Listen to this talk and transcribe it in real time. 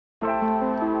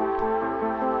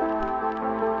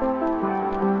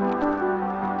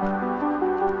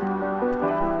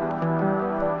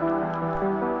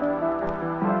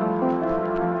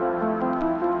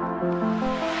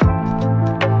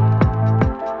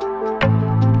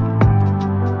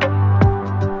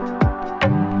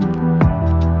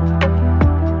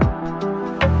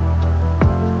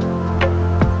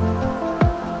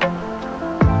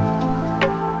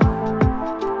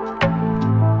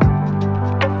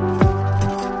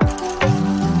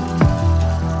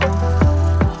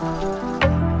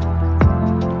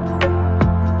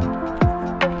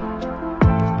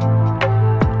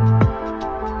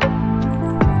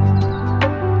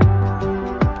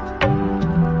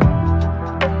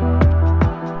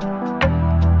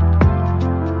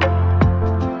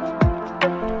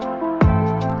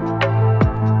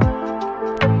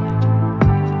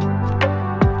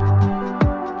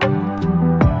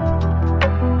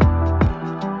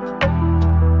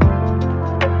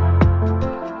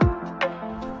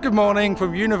Good morning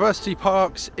from University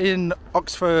Parks in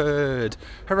Oxford.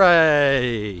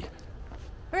 Hooray!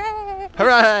 Hooray!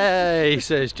 Hooray,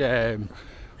 says Jem.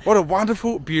 What a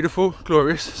wonderful, beautiful,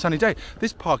 glorious sunny day.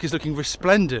 This park is looking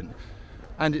resplendent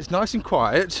and it's nice and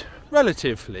quiet,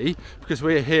 relatively, because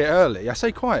we're here early. I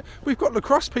say quiet. We've got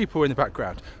lacrosse people in the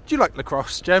background. Do you like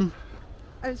lacrosse, Jem?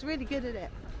 I was really good at it.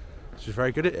 She's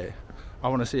very good at it. I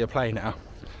want to see her play now.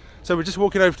 So we're just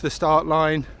walking over to the start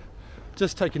line,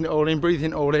 just taking it all in,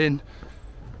 breathing it all in.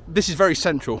 This is very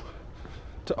central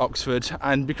to Oxford,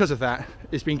 and because of that,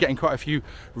 it's been getting quite a few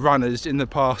runners in the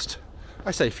past,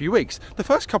 I say, few weeks. The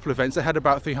first couple of events, they had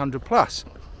about 300 plus.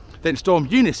 Then Storm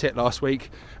Eunice hit last week,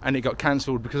 and it got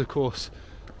cancelled because, of course,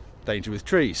 danger with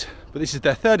trees. But this is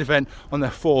their third event on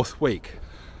their fourth week.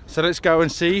 So let's go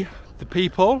and see the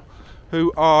people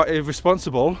who are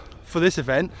responsible for this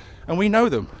event, and we know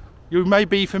them. You may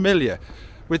be familiar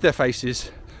with their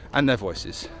faces and their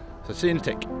voices. So see you in a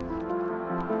tick.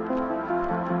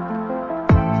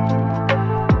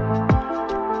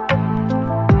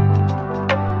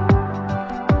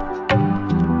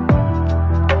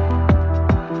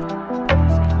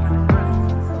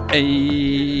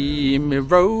 Amy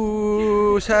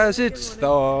Rose has its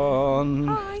thorn.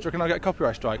 Do you reckon I'll get a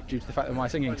copyright strike due to the fact that my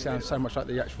singing sounds so much like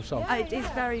the actual song? It is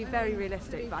very, very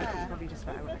realistic, but I could probably just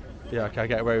get away. Yeah, okay, I'll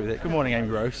get away with it. Good morning, Amy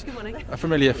Rose. Good morning. A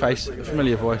familiar face, a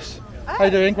familiar voice. How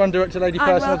you doing? One Director Lady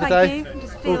Person of the day?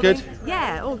 All good?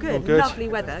 Yeah, all good. All good. Lovely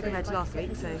weather compared to last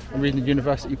week. So I'm reading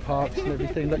University Parks and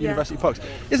everything, like University Parks.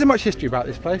 Is there much history about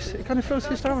this place? It kind of feels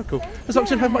historical. Does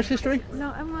Oxford have much history?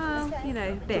 No, well, you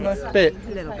know, bit. A bit? A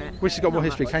little bit. Which has got more Not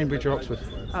history, much. Cambridge or Oxford?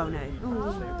 Oh no.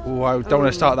 Oh, I don't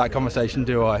want to start that conversation,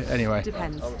 do I? Anyway.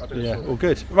 Depends. Yeah, all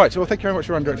good. Right, so well, thank you very much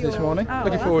for running director this morning. Oh,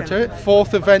 Looking forward to welcome. it.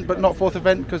 Fourth event, but not fourth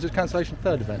event because it's cancellation.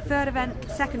 Third event. Third event,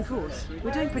 second course.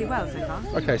 We're doing pretty well so far.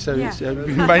 Okay, so Yeah. it's,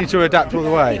 we've managed to adapt all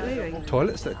the way.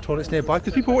 Absolutely. Toilets nearby,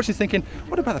 because people are watching thinking,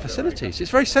 what about the facilities?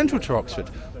 It's very central to Oxford.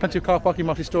 Plenty of car parking,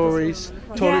 multi-stories.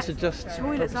 Toilets are just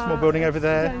Toilets a small are building over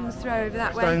there. Stones throw over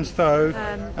that way. Stones throw.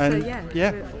 And so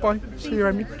yeah, bye. See you,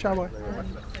 Amy. Ciao, bye.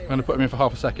 I'm going to put them in for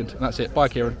half a second, and that's it. Bye,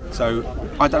 Kieran. So,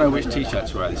 I don't know which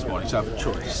t-shirts to wear this morning, so I have a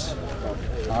choice.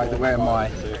 I either wear my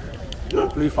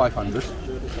blue 500,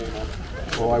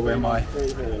 or I wear my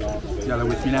yellow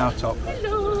with me now top.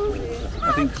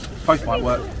 I think both might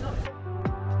work.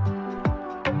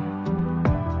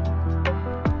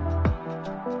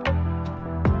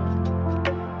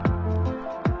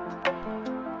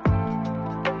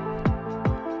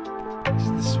 This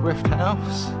is the Swift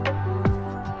house.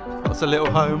 Lots of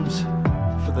little homes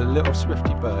for the little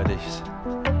Swifty birdies.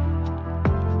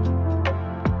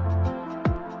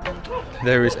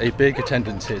 There is a big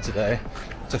attendance here today.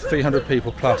 It's a 300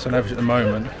 people plus on average at the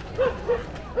moment.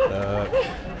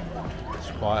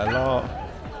 It's quite a lot.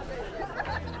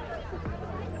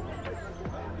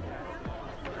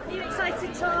 Are you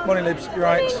excited, Tom? Morning, Libs. You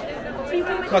right?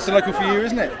 Nice and local for you,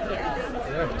 isn't it? Yeah.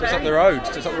 Just up the road.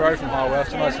 Just up the road from Harwell.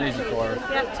 It's nice and easy for her.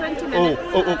 Yeah, 20 minutes.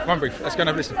 Oh, come on, brief. Let's go and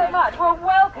have a listen. So much. Well,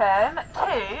 welcome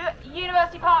to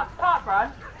University Parks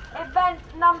Parkrun, event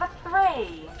number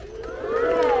 3.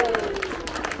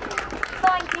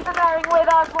 Thank you for bearing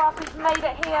with us whilst we've made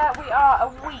it here. We are a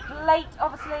week late,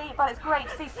 obviously, but it's great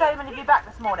to see so many of you back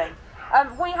this morning.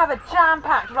 We have a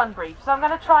jam-packed run brief, so I'm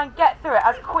going to try and get through it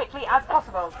as quickly as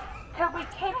possible. Could we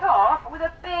kick off with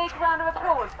a big round of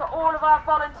applause for all of our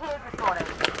volunteers this morning?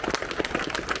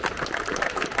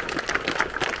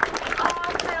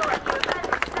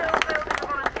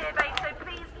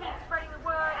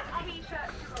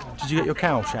 Did you get your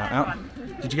cow shout out?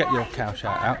 Did you get your cow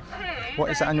shout out? What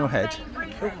is that on your head?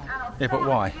 Yeah, but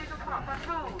why?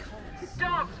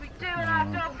 Dogs, we do allow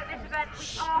dogs at this event. We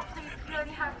ask these to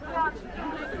only have one.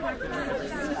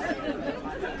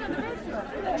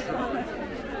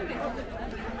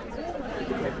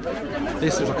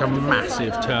 This is like a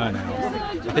massive turnout.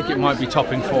 I think it might be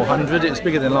topping 400. It's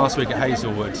bigger than last week at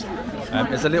Hazelwood.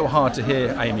 It's a little hard to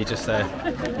hear Amy just there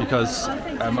because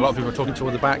a lot of people are talking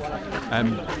toward the back.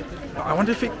 I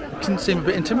wonder if it can seem a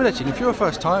bit intimidating. If you're a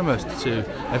first timer to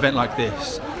an event like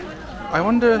this, I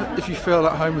wonder if you feel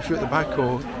at home if you're at the back,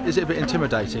 or is it a bit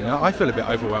intimidating? I feel a bit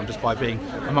overwhelmed just by being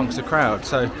amongst the crowd.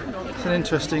 So it's an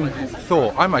interesting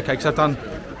thought. I'm okay because I've done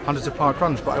hundreds of park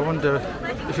runs, but I wonder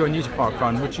if you're new to park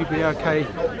run, would you be okay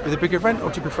with a big event or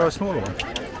do you prefer a smaller one?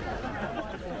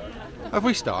 Have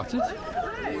we started?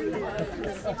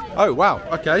 Oh wow,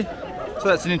 okay. So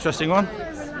that's an interesting one.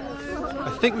 I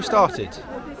think we started.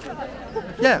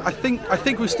 Yeah, I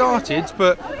think we started,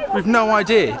 but we've no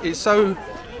idea. It's so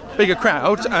big a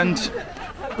crowd, and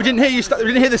we didn't hear you. We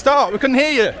didn't hear the start. We couldn't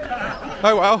hear you.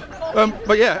 Oh well.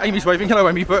 But yeah, Amy's waving. Hello,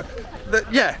 Amy. But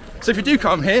yeah, so if you do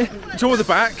come here, tour the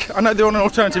back. I know they're on an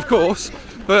alternative course,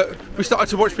 but we started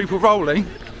to watch people rolling.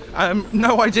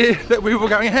 No idea that we were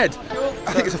going ahead.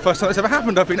 I think it's the first time that's ever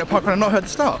happened. I've been at parkrun and not heard the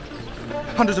start.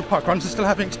 Hundreds of parkruns are still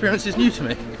having experiences new to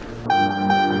me.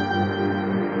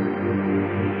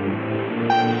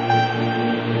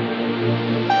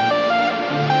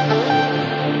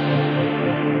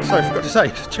 So I forgot to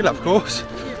say, chill up course.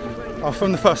 I'll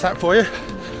film the first lap for you,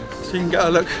 so you can get a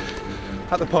look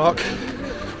at the park.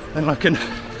 Then I can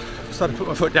start to put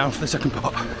my foot down for the second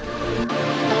part.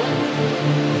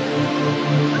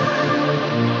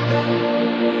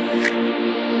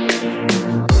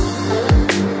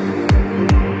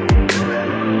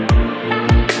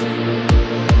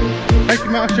 Thank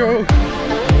you, Marshall.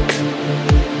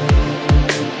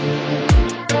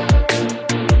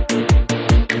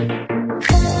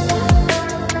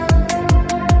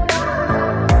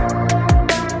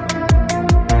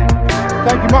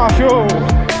 Thank you, Marshall.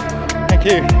 Thank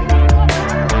you.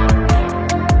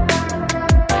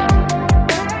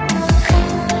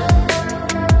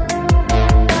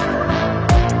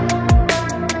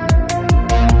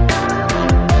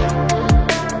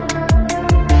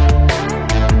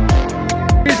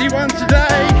 Busy one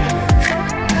today.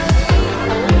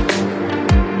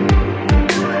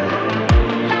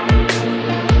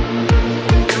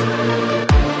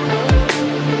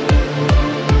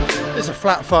 It's a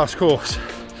flat, fast course,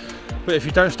 but if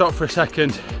you don't stop for a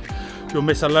second, you'll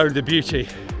miss a load of the beauty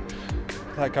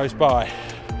that goes by.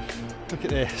 Look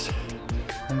at this,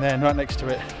 and then right next to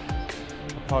it,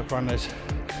 the park runners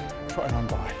trotting on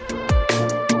by.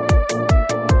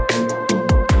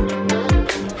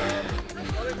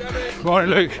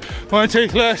 Morning, Luke. Morning,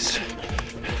 Toothless.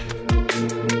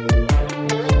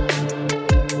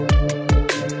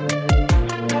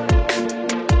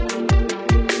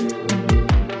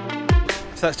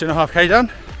 So that's 2.5k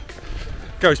done.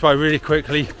 Goes by really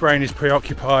quickly, brain is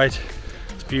preoccupied.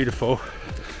 It's beautiful,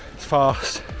 it's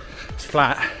fast, it's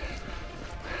flat,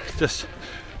 it's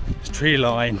tree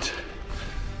lined,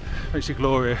 makes it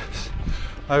glorious.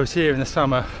 I was here in the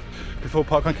summer before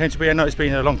parkrun came to be. I know it's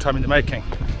been a long time in the making.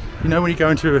 You know, when you go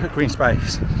into a green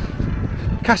space,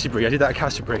 Canterbury, I did that at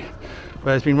Canterbury,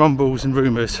 where there's been rumbles and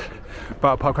rumours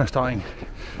about parkrun starting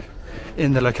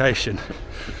in the location.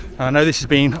 And I know this has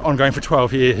been ongoing for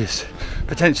 12 years,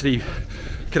 potentially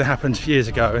could have happened years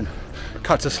ago, and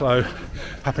Cuts Are Slow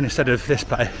happened instead of this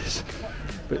place.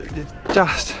 But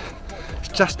it's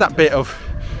just that bit of,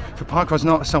 for parkrun's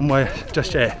not somewhere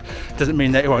just yet, doesn't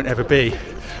mean that it won't ever be.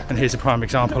 And here's a prime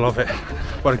example of it.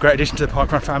 What a great addition to the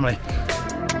parkrun family.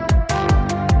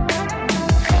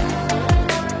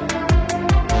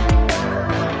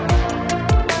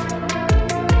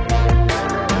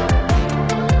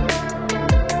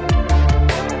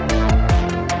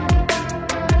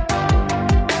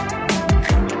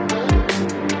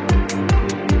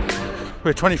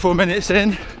 We're 24 minutes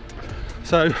in,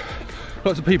 so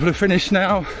lots of people have finished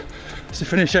now. It's the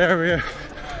finish area.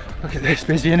 Look at this,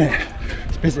 busy, isn't it?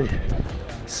 It's busy.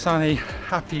 Sunny,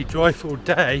 happy, joyful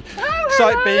day. It's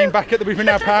like being back at the We've Been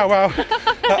Now powwow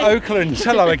at Oakland.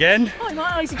 Hello again. Oh,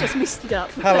 my eyes have just misted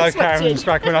up. Hello, Karen's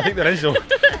back when I think the lens will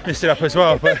mist it up as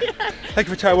well. But thank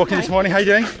you for tail walking this morning. How are you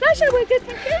doing? Pleasure, we're good,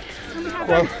 thank you.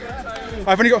 Well,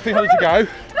 I've only got 300 to go.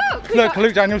 Look,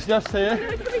 Luke Daniels just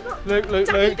here. Luke.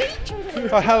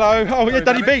 Oh, hello. Oh, yeah,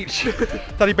 Daddy Beach.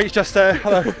 Daddy Beach just there.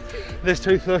 Hello. There's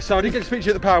Toothless. So I didn't get to speak to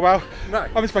you at the powwow. No. I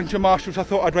haven't spoken to a marshal, so I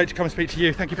thought I'd wait to come and speak to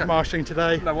you. Thank you for marshalling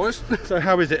today. No worries. So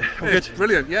how is it? All It's good?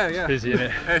 brilliant, yeah. It's busy, isn't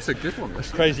it? Yeah, it's a good one.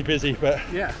 It's crazy busy, but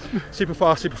Yeah. super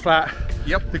fast, super flat.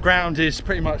 Yep. The ground is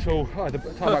pretty much all either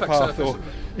tarmac Perfect path surface.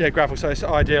 or gravel, so it's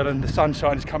ideal, and the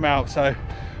sunshine has come out, so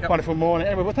wonderful morning.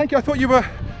 Anyway, well, thank you. I thought you were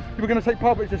going to take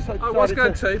part, but just I was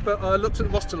going to, but I looked at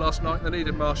the roster last night and they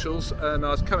needed marshals, and I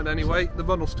was coming anyway. The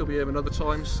run will still be here another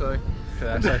time, so.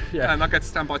 Yeah. And I get to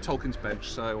stand by Tolkien's bench,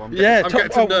 so I'm getting to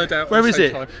nerd out. Where at the is same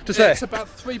it? time. Just there? It's about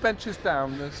 3 benches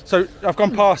down. So I've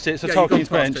gone past it, so Yeah, you've gone Tolkien's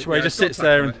past bench, it, where he yeah, just got sits back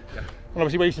there, on and it, yeah. well,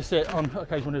 obviously we used to sit on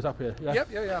occasion when he was up here. Yeah. Yep,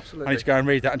 yeah, absolutely. I need to go and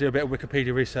read that and do a bit of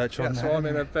Wikipedia research on So that. I'm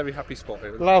in a very happy spot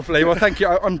here. Lovely. Well, thank you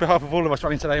on behalf of all of us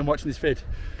running today and watching this vid.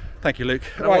 Thank you, Luke.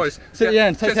 No worries. See you at the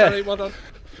end. Take Cheers, care. Andy, well done.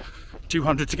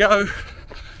 200 to go.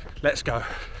 Let's go.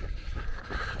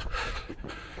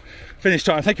 Finish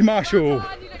time. Thank you, Marshall. You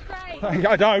look great.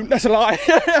 I don't. That's a lie.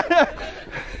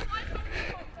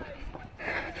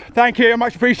 Thank you. I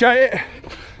much appreciate it.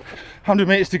 100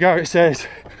 metres to go, it says.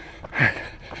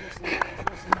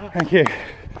 Thank you.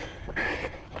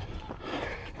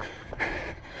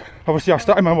 Obviously, I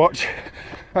started my watch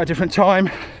at a different time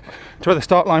to where the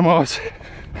start line was.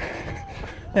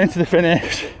 Into the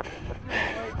finish.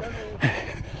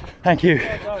 Thank you.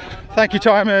 Thank you,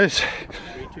 timers.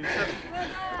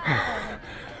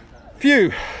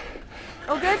 Phew.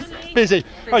 All good? Busy.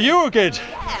 Oh, you were good.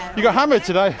 You got hammered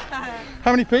today.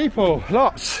 How many people?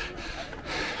 Lots.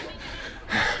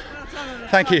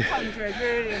 Thank you.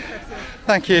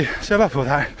 Thank you. So I love all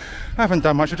that. I haven't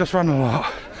done much, I've just run a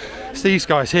lot. It's these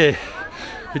guys here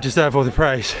who deserve all the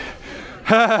praise.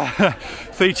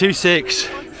 326.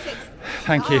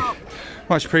 Thank you.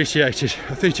 Much appreciated.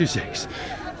 326.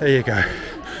 There you go.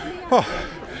 Oh,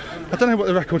 I don't know what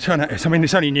the record turnout is. I mean,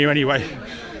 it's only new anyway,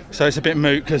 so it's a bit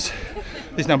moot because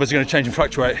these numbers are going to change and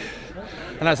fluctuate.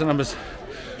 And as the numbers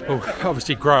will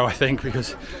obviously grow, I think,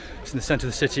 because it's in the centre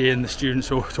of the city and the students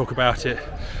will talk about it,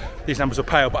 these numbers will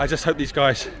pale. But I just hope these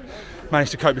guys manage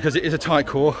to cope because it is a tight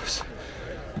course.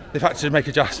 They've had to make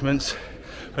adjustments,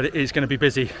 but it is going to be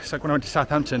busy. It's like when I went to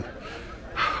Southampton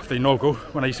for the inaugural,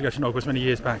 when I used to go to inaugurals many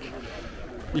years back.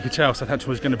 You could tell Southampton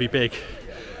was going to be big,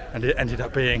 and it ended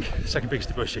up being the second biggest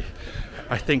to Bushy.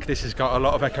 I think this has got a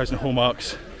lot of echoes and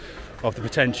hallmarks of the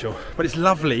potential, but it's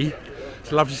lovely.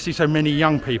 It's lovely to see so many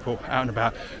young people out and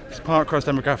about. This parkrun's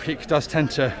demographic does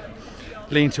tend to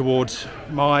lean towards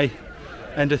my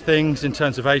end of things in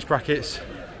terms of age brackets,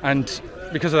 and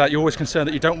because of that, you're always concerned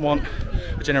that you don't want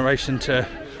a generation to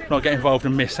not get involved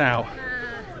and miss out.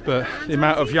 But the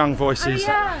amount of young voices,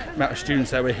 the amount of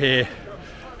students that were here,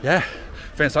 yeah,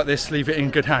 events like this leave it in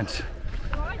good hands.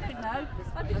 I don't know.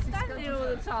 I've been standing here all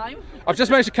the time. I've just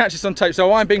managed to catch this on tape,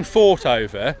 so I'm being fought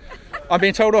over. I'm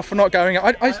being told off for not going.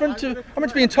 I'm meant to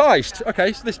be enticed.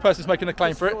 Okay, so this person's making a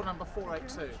claim for it. Number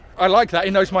 482. I like that.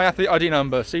 He knows my athlete ID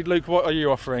number. See, Luke, what are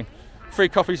you offering? Free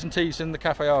coffees and teas in the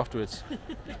cafe afterwards.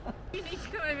 You need to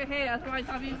come over here, otherwise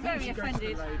I'll be very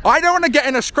offended. I don't want to get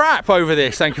in a scrap over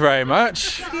this. Thank you very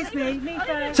much. Excuse me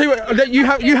first. So you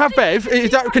have Bev.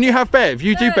 Is that, can you have Bev?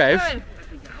 You do Bev.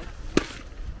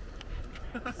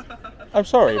 I'm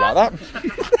sorry about that.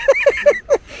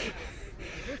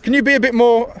 Can you be a bit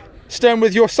more stern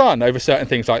with your son over certain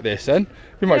things like this then?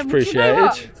 Be much appreciated. You know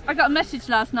what? I got a message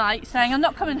last night saying I'm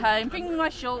not coming home, bring me my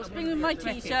shorts, bring me my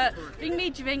t-shirt, bring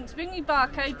me drinks, bring me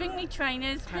barcode, bring me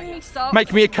trainers, bring me socks.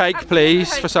 Make me a cake,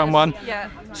 please, for someone. Yeah.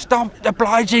 Stop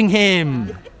obliging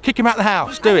him. Kick him out the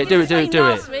house. Do it.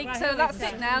 Last week, so that's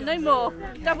it now, no more.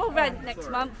 Double rent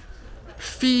next month.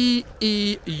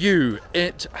 FEU.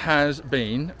 It has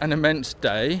been an immense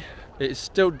day. It's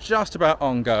still just about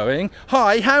ongoing.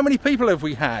 Hi, how many people have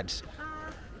we had? It's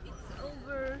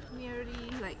over nearly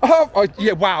like Oh,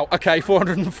 yeah, wow, okay,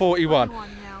 441. now.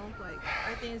 Like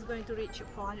I think it's going to reach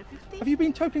 450. Have you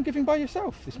been token giving by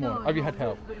yourself this morning? Have you had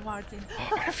help? With Martin.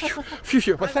 Phew,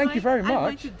 well, thank you very I'm going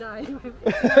much. to die.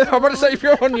 I'm about to say, if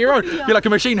you're on your own, you're like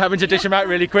a machine having to dish them out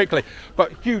really quickly.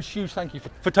 But huge thank you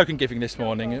for token giving this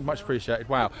morning. Much appreciated.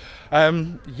 Wow.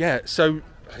 Yeah, so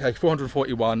okay,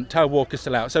 441. Tail Walker's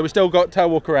still out. So we've still got Tail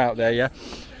Walker out there, yeah?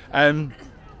 And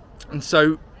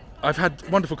so I've had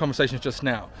wonderful conversations just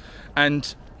now.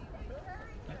 And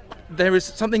there is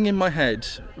something in my head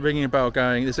ringing a bell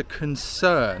going, there's a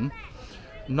concern,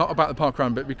 not about the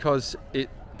parkrun, but because it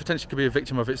potentially could be a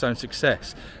victim of its own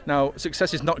success. Now,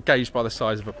 success is not gauged by the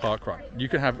size of a parkrun. You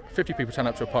can have 50 people turn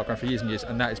up to a parkrun for years and years,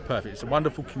 and that is perfect. It's a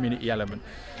wonderful community element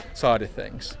side of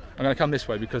things. I'm going to come this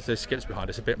way because there's skips behind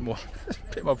us, a bit more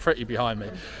pretty behind me.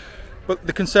 But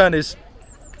the concern is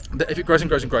that if it grows and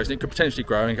grows and grows, and it could potentially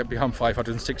grow and become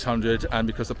 500 and 600, and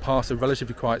because the paths are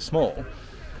relatively quite small,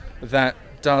 that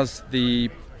does the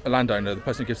landowner, the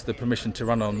person who gives the permission to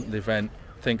run on the event,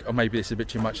 think, oh, maybe this is a bit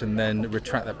too much, and then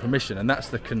retract that permission, and that's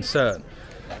the concern.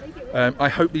 I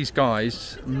hope these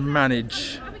guys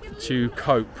manage to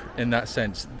cope in that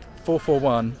sense.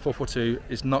 441, 442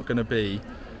 is not going to be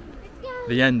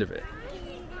the end of it.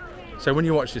 So when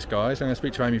you watch this, guys, I'm going to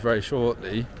speak to Amy very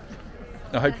shortly.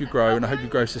 I hope you grow, and I hope you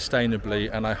grow sustainably,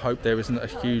 and I hope there isn't a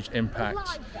huge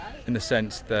impact in the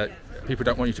sense that people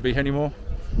don't want you to be here anymore,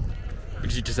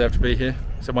 because you deserve to be here.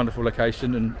 It's a wonderful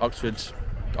location, and Oxford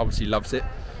obviously loves it,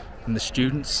 and the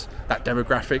students, that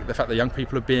demographic, the fact that young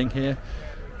people are being here,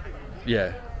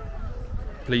 yeah,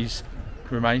 please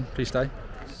remain, please stay.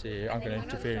 See, I'm going to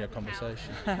interfere in your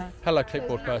conversation. Hello,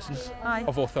 clipboard person. Hi.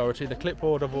 Of authority, the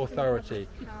clipboard of authority.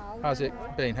 How's it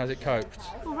been? How's it coped?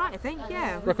 All right, I think,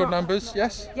 yeah. Record numbers,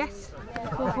 yes? Yes.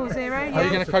 440, yeah. Are you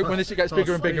going to cope when this gets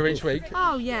bigger and bigger each week?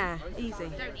 Oh, yeah, easy.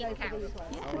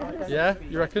 Yeah,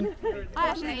 you reckon? I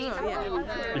actually will,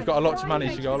 yeah. You've got a lot to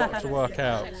manage, you've got a lot to work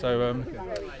out. So,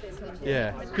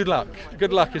 yeah, good luck.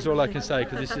 Good luck is all I can say,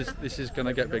 because this is going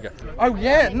to get bigger. Oh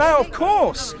yeah, no, of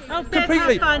course,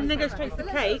 completely. Fun, then go straight to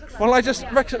the cakes. Well, I just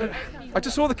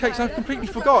saw the cakes and I completely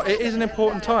forgot. It is an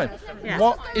important time. Yeah.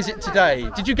 What is it today?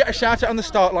 Did you get a shout out on the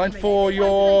start line for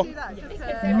your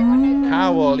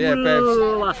Cowl, yeah,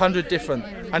 Bev's 100 different.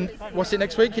 And what's it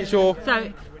next week? It's your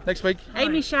So next week?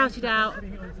 Amy shouted out,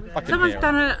 I can someone's hear it.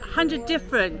 done 100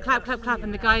 different, clap, clap, clap,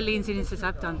 and the guy leans in and says,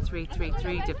 I've done three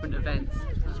different events.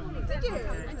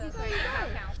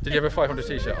 Did you have a 500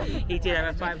 t-shirt on? He did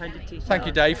have a 500 t-shirt. Thank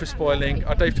you, Dave, for spoiling.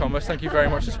 Dave Thomas, thank you very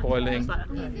much for spoiling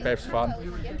Bev's fun.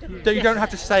 You don't have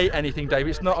to say anything, Dave.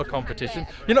 It's not a competition.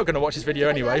 You're not going to watch this video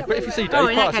anyway, but if you see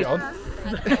Dave, pass it on.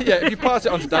 Yeah, if you pass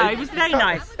it on to Dave. No, he was very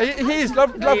nice. He is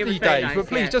lovely, was very Dave. nice, But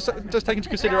please, yeah. just take into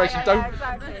consideration,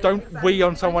 don't wee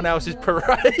on someone else's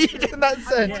parade in that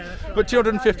sense. But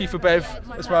 250 for Bev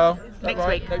as well. Next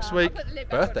week. Next week.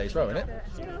 Birthday as well, isn't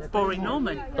it? Boring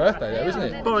Norman. Birthday though, isn't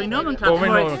it? Boring Norman Club,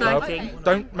 Boring more Norman Club. exciting.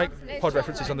 Don't make pod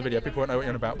references on the video, people won't know what you're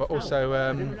on about, but also,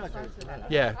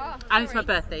 yeah. And it's my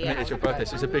birthday, And yeah. it's your birthday,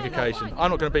 so it's a big occasion. I'm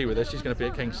not going to be with her, she's going to be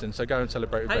at Kingston, so go and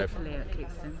celebrate with Bev. Hopefully at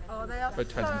Kingston. But it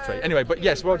depends on the tree. Anyway, but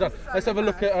yes, well done. Let's have a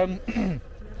look at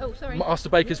Master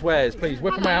Baker's wares, please.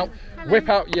 Whip them out. Whip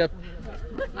out your...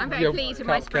 I'm very pleased with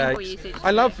my sprinkle usage.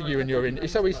 I love you and your...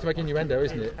 It's so easy to make innuendo,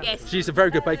 isn't it? Yes. She's a very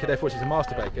good baker, therefore she's a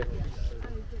master baker.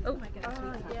 Oh,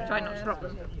 try not to drop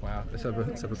them. Wow, let's have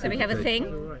a So we have a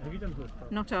thing,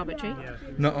 not arbitrary.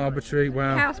 Not arbitrary,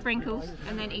 wow. Cow sprinkles,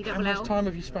 and then How much ELL. time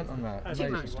have you spent on that? Too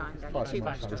Amazing. much time. Far Too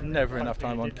much time. time. There's never enough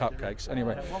time on cupcakes.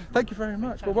 Anyway, thank you very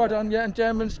much. Well done, yeah, and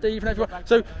Jem and Steve and everyone.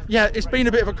 So, yeah, it's been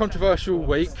a bit of a controversial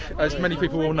week, as many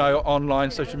people will know online,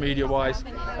 social media wise,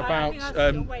 about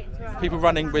people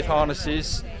running with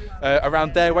harnesses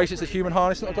around their waist. It's a human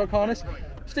harness, not a dog harness.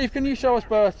 Steve, can you show us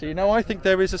Bertie? Now, I think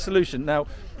there is a solution. Now,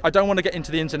 I don't want to get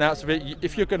into the ins and outs of it.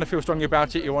 If you're going to feel strongly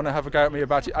about it, you want to have a go at me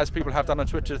about it, as people have done on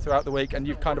Twitter throughout the week, and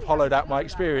you've kind of hollowed out my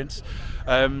experience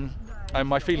and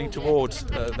my feeling towards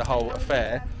the whole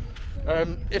affair.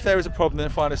 If there is a problem, then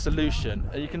find a solution.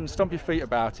 You can stomp your feet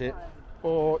about it,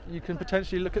 or you can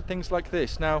potentially look at things like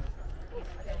this. Now,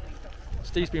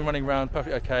 Steve's been running around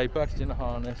perfectly okay, Bertie's in a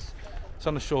harness. It's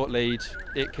on a short lead,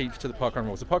 it keeps to the parkrun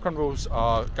rules. The parkrun rules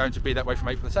are going to be that way from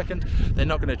April the 2nd. They're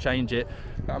not going to change it.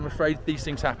 But I'm afraid these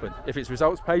things happen. If it's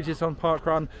results pages on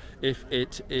parkrun, if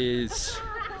it is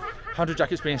 100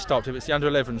 jackets being stopped, if it's the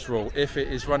under 11s rule, if it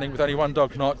is running with only one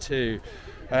dog, not two,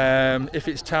 if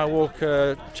it's tail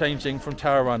walker changing from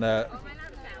tail runner,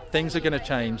 things are going to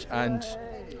change, and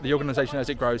the organisation as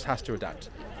it grows has to adapt.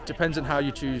 Depends on how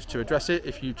you choose to address it.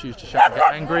 If you choose to shout and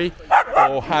get angry,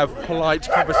 or have polite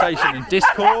conversation and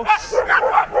discourse.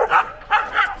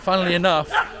 Funnily enough,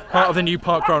 part of the new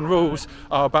parkrun rules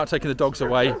are about taking the dogs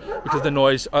away because of the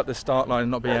noise at the start line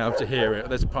and not being able to hear it.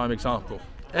 There's a prime example.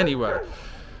 Anyway,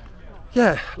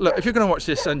 yeah, look, if you're going to watch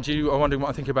this and you are wondering what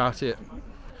I think about it,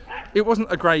 it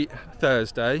wasn't a great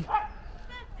Thursday.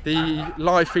 The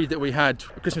live feed that we had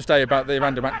Christmas Day about the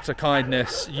random acts of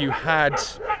kindness, we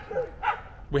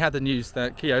had the news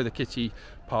that Keo the kitty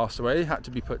passed away, had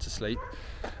to be put to sleep.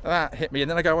 That hit me,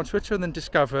 and then I go on Twitter and then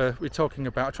discover we're talking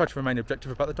about, I tried to remain objective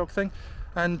about the dog thing,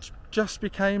 and just it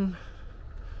became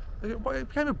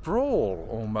a brawl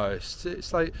almost.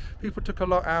 It's like people took a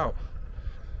lot out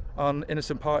on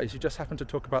innocent parties who just happened to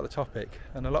talk about the topic,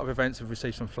 and a lot of events have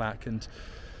received some flack, and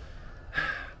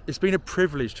it's been a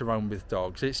privilege to run with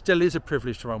dogs. It still is a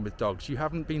privilege to run with dogs. You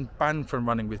haven't been banned from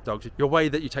running with dogs. Your way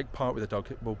that you take part with a dog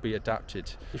will be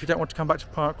adapted. If you don't want to come back to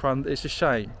parkrun, it's a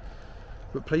shame.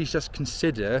 But please just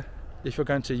consider, if you're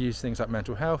going to use things like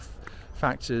mental health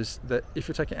factors, that if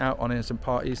you're taking it out on innocent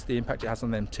parties, the impact it has on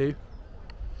them too.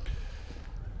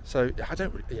 So I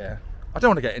don't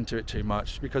want to get into it too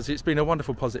much because it's been a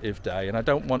wonderful positive day and I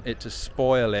don't want it to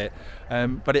spoil it,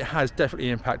 but it has definitely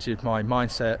impacted my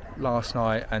mindset last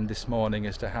night and this morning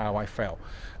as to how I felt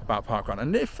about parkrun.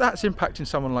 And if that's impacting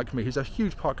someone like me who's a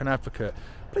huge parkrun advocate,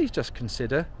 please just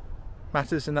consider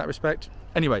matters in that respect.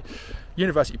 Anyway,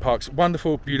 University Parks,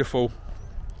 wonderful, beautiful.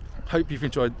 Hope you've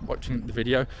enjoyed watching the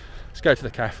video. Let's go to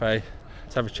the cafe,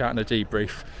 let's have a chat and a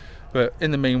debrief. But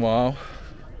in the meanwhile,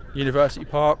 University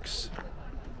Parks,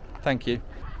 thank you.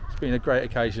 It's been a great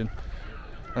occasion.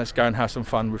 Let's go and have some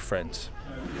fun with friends.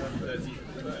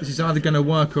 This is either going to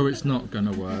work or it's not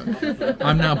going to work.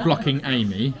 I'm now blocking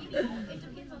Amy.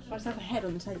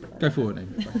 Go forward,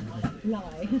 Amy.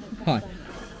 Lie. Hi.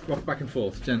 Rock back and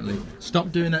forth, gently.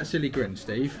 Stop doing that silly grin,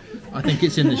 Steve. I think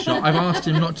it's in the shot. I've asked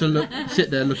him not to sit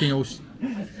there looking all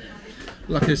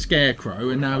like a scarecrow,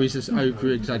 and now he's just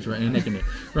over-exaggerating and negging it.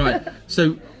 Right,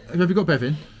 so have you got Bev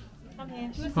in? I'm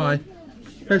here. Hi.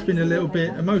 Bev's been a little bit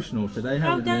emotional today,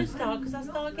 haven't you? Don't start, because I'll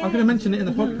start again. I'm going to mention it in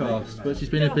the podcast, but she's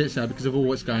been a bit sad because of all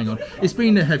what's going on. It's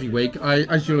been a heavy week,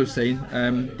 as you'll have seen.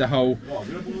 The whole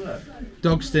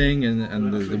dogs thing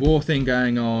and the war thing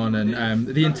going on, and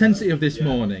the intensity of this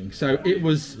morning. So it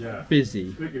was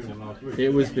busy.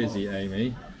 It was busy,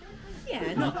 Amy.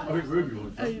 Yeah, not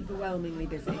overwhelmingly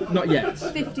busy. Not yet.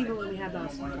 50 more than we had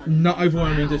last week. Not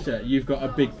overwhelming just yet. You've got a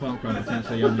big parkrun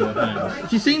potentially on your hands.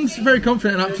 She seems very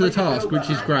confident and up to the task, which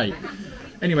is great.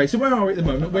 Anyway, so where are we at the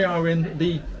moment? We are in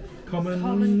the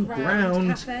Common Ground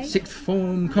Cafe. Sixth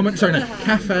Form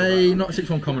Cafe, not Sixth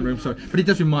Form Common Room, sorry. But it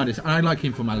does remind us, and I like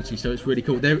informality, so it's really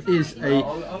cool. There is a,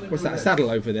 what's that, a saddle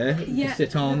over there to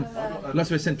sit on, lots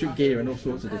of eccentric gear and all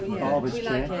sorts of different Barber's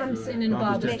chair. I'm sitting in a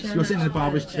barber's chair. You're sitting in a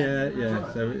barber's chair,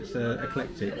 yeah, so it's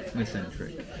eclectic and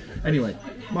eccentric. Anyway,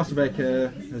 Master Baker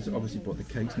has obviously brought the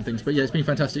cakes and things, but yeah, it's been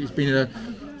fantastic. It's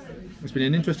been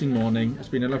an interesting morning. It's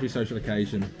been a lovely social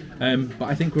occasion. But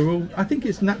I think I think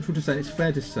it's natural to say, it's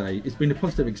fair to say, it's been a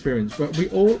positive experience, but we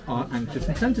all are anxious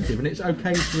and tentative, and it's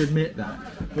okay to admit that.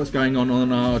 What's going on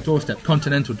our doorstep,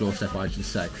 continental doorstep, I should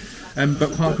say.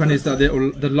 But parkrun is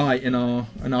the light in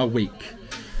our week.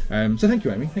 So thank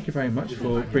you, Amy. Thank you very much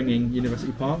for bringing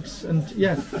University Parks. And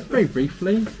yeah, very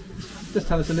briefly, just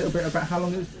tell us a little bit about how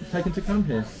long it's taken to come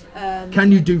here.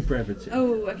 Can you do brevity?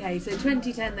 Oh, okay. So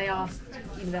 2010 they asked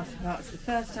University Parks the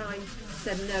first time,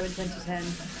 said no in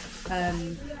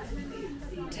 2010.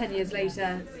 10 years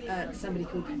later, somebody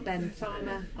called Ben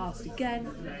Farmer asked again.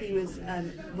 He was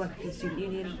working for the student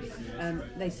union.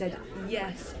 They said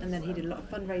yes, and then he did a lot of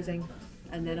fundraising.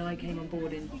 And then I came on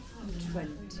board in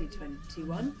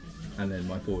 2021. And then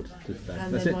my board to today.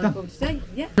 And That's then it, my board today,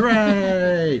 yeah.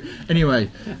 Hooray!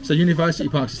 Anyway, so University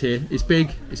Parks is here. It's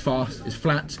big, it's fast, it's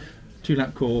flat,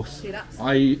 2-lap course. 2 laps.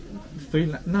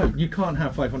 No, you can't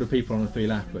have 500 people on a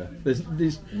 3-lapper. There's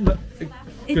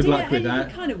good luck with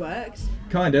that. It kind of worked.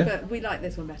 Kinda. But we like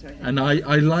this one better, I think. And I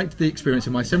liked the experience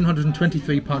of my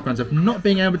 723 parkruns of not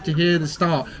being able to hear the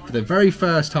start for the very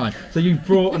first time. So you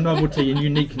brought a novelty and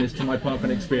uniqueness to my parkrun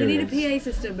experience. We need a PA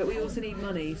system, but we also need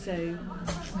money, so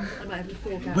I might have to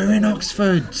fork out. We're in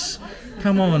Oxford.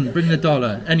 Come on, bring the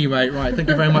dollar. Anyway, right, thank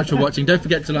you very much for watching. Don't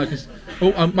forget to like us.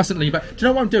 Oh, I mustn't lean back. Do you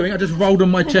know what I'm doing? I just rolled on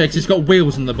my chair because it's got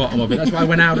wheels on the bottom of it. That's why I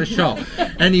went out of the shot.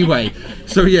 Anyway,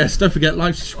 so yes, don't forget,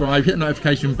 like, subscribe, hit the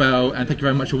notification bell, and thank you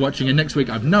very much for watching. And next week,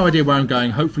 I have no idea where I'm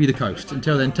going. Hopefully the coast.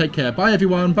 Until then, take care. Bye,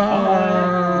 everyone.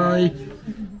 Bye.